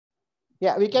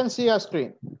Yeah, we can see your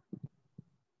screen.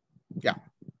 Yeah.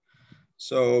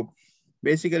 So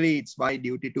basically, it's my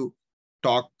duty to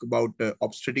talk about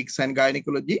obstetrics and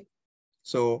gynecology.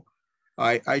 So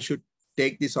I should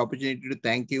take this opportunity to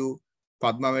thank you,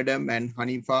 Padma Madam and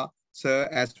Hanifa Sir,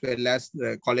 as well as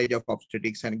the College of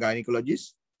Obstetrics and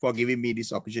Gynecologists for giving me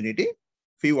this opportunity.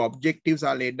 Few objectives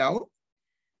are laid down.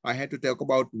 I had to talk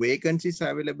about vacancies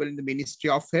available in the Ministry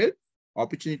of Health,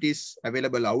 opportunities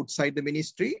available outside the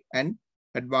ministry, and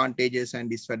advantages and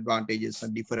disadvantages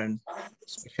on different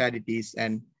specialties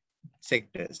and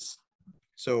sectors.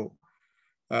 So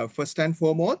first and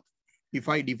foremost, if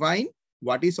I define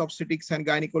what is obstetrics and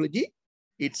gynecology,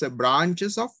 it's a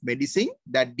branches of medicine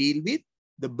that deal with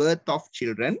the birth of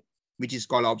children, which is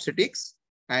called obstetrics,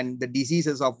 and the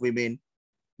diseases of women,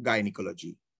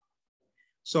 gynecology.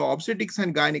 So obstetrics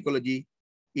and gynecology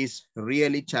is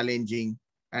really challenging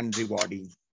and rewarding.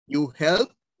 You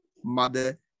help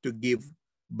mother to give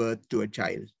birth to a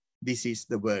child. This is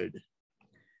the world.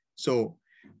 So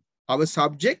our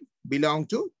subject belong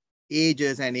to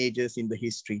ages and ages in the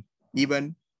history.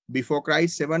 Even before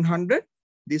Christ 700,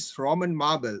 this Roman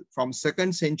marble from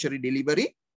 2nd century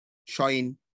delivery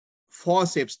showing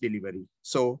forceps delivery.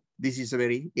 So this is a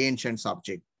very ancient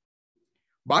subject.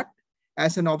 But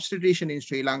as an obstetrician in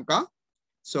Sri Lanka,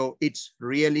 so it's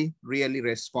really, really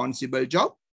responsible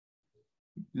job.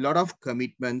 Lot of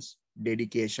commitments,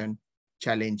 dedication,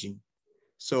 challenging.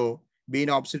 So being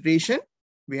an obstetrician,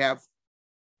 we have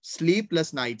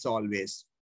sleepless nights always.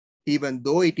 Even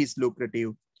though it is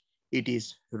lucrative, it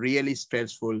is really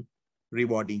stressful,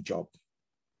 rewarding job.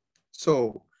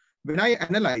 So when I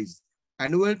analyzed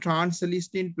annual transfer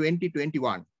list in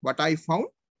 2021, what I found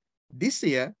this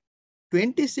year,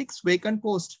 26 vacant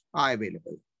posts are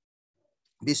available.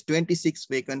 These 26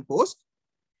 vacant posts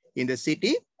in the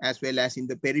city as well as in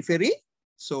the periphery.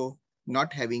 So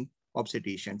not having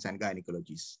obstetricians and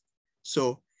gynecologists.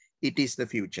 So it is the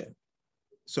future.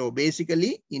 So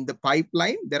basically in the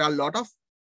pipeline, there are a lot of,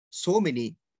 so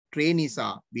many trainees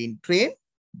are being trained,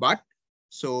 but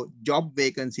so job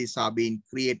vacancies are being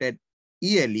created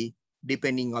yearly,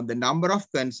 depending on the number of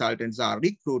consultants are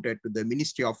recruited to the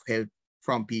Ministry of Health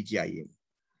from PGIM.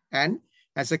 And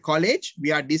as a college,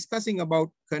 we are discussing about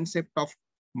concept of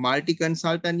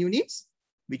multi-consultant units,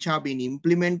 which have been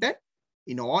implemented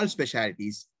in all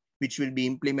specialties, which will be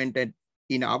implemented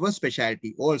in our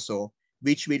specialty also,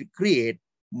 which will create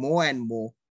more and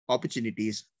more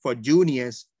opportunities for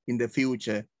juniors in the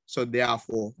future. So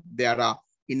therefore, there are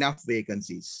enough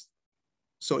vacancies.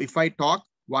 So if I talk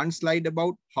one slide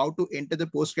about how to enter the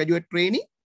postgraduate training,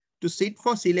 to sit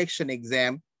for selection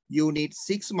exam, you need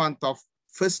 6 months of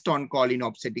first on call in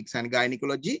obstetrics and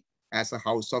gynecology as a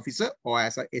house officer or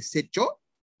as a SHO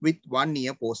with 1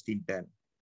 year post intern.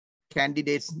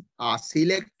 Candidates are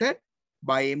selected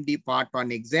by MD Part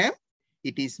 1 exam.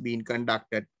 It is being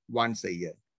conducted once a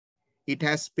year. It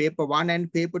has paper 1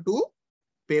 and paper 2.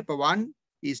 Paper 1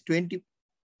 is 20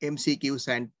 MCQs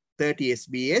and 30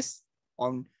 SBS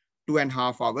on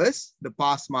 2.5 hours. The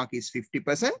pass mark is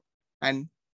 50%. And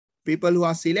people who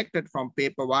are selected from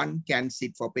paper 1 can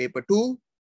sit for paper 2,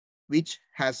 which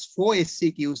has 4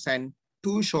 SCQs and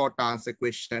 2 short answer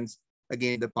questions.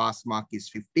 Again, the pass mark is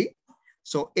 50.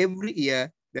 So every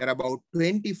year, there are about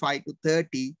 25 to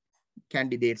 30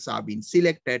 candidates are being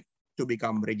selected to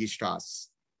become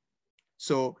registrars.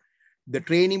 So the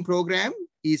training program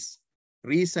is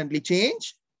recently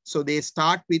changed. So they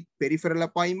start with peripheral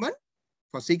appointment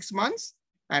for 6 months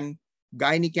and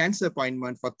gynae cancer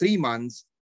appointment for 3 months.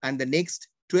 And the next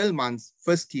 12 months,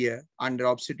 first year under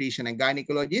obstetrician and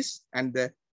gynecologist, and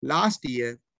the last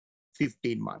year,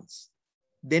 15 months.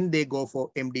 Then they go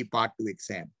for MD Part 2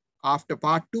 exam. After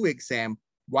Part 2 exam,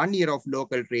 1 year of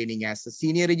local training as a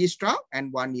senior registrar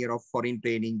and 1 year of foreign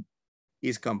training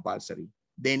is compulsory.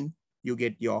 Then you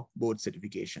get your board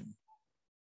certification.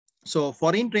 So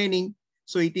foreign training,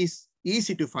 so it is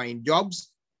easy to find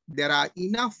jobs. There are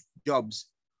enough jobs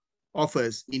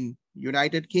offers in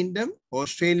United Kingdom,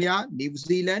 Australia, New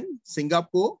Zealand,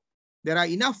 Singapore. There are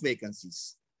enough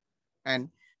vacancies. And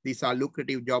these are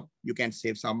lucrative jobs. You can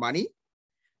save some money.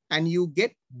 And you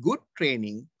get good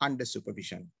training under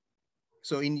supervision.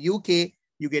 So in UK,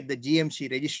 you get the GMC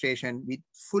registration with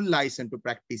full license to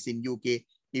practice in UK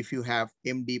if you have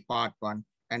MD Part 1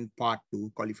 and Part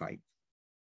 2 qualified.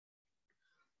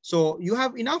 So you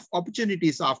have enough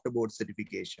opportunities after board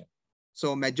certification.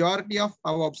 So majority of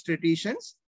our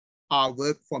obstetricians are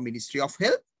work for Ministry of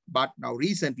Health, but now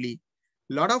recently,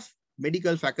 a lot of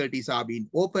medical faculties are being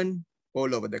opened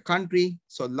all over the country.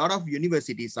 So a lot of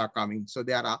universities are coming. So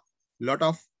there are a lot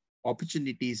of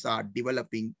opportunities are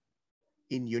developing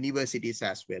in universities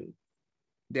as well.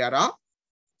 there are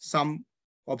some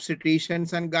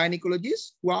obstetricians and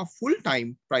gynecologists who are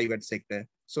full-time private sector.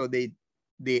 So they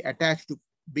attach to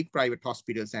big private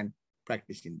hospitals and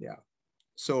practice in there.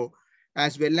 So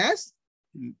as well as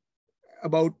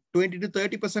about 20 to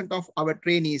 30% of our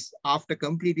trainees after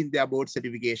completing their board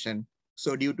certification.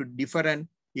 So due to different,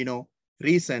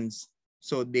 reasons,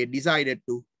 so they decided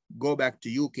to go back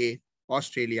to UK,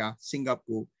 Australia,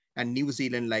 Singapore, and New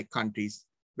Zealand like countries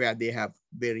where they have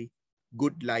very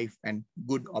good life and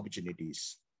good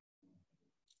opportunities.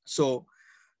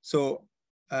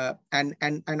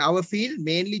 And our field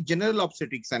mainly general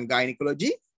obstetrics and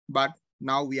gynecology, but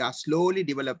now we are slowly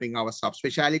developing our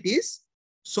subspecialties.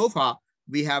 So far,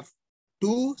 we have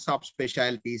 2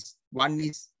 subspecialties. One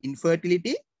is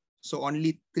infertility. So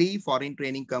only 3 foreign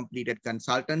training completed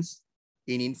consultants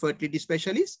in infertility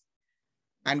specialists,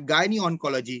 and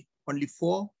gynae-oncology, only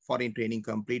 4 foreign training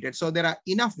completed. So there are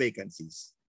enough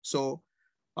vacancies. So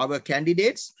our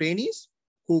candidates, trainees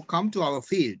who come to our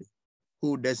field,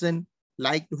 who doesn't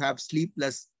like to have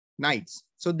sleepless nights,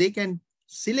 so they can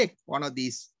select one of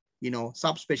these,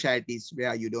 subspecialties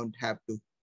where you don't have to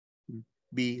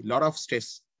be a lot of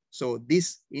stress. So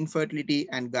this infertility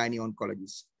and gynae-oncology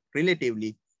is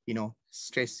relatively,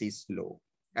 stress is low.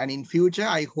 And in future,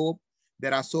 I hope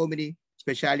there are so many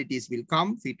specialties will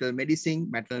come: fetal medicine,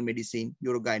 maternal medicine,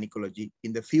 urogynecology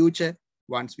in the future,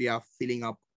 once we are filling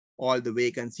up all the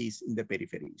vacancies in the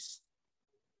peripheries.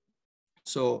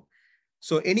 So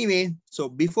anyway, so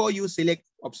before you select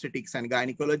obstetrics and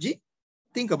gynecology,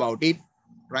 think about it,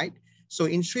 right? So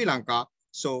in Sri Lanka,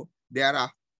 so there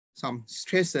are some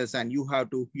stresses, and you have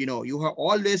to, you are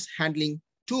always handling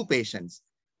 2 patients.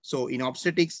 So in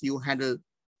obstetrics, you handle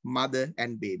mother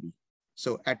and baby.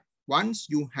 So at once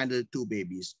you handle 2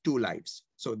 babies, 2 lives.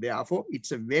 So therefore,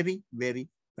 it's a very, very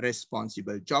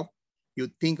responsible job.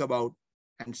 You think about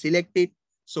and select it.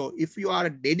 So if you are a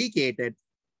dedicated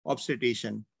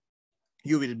obstetrician,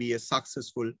 you will be a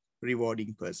successful,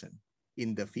 rewarding person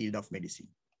in the field of medicine.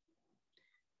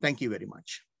 Thank you very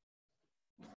much.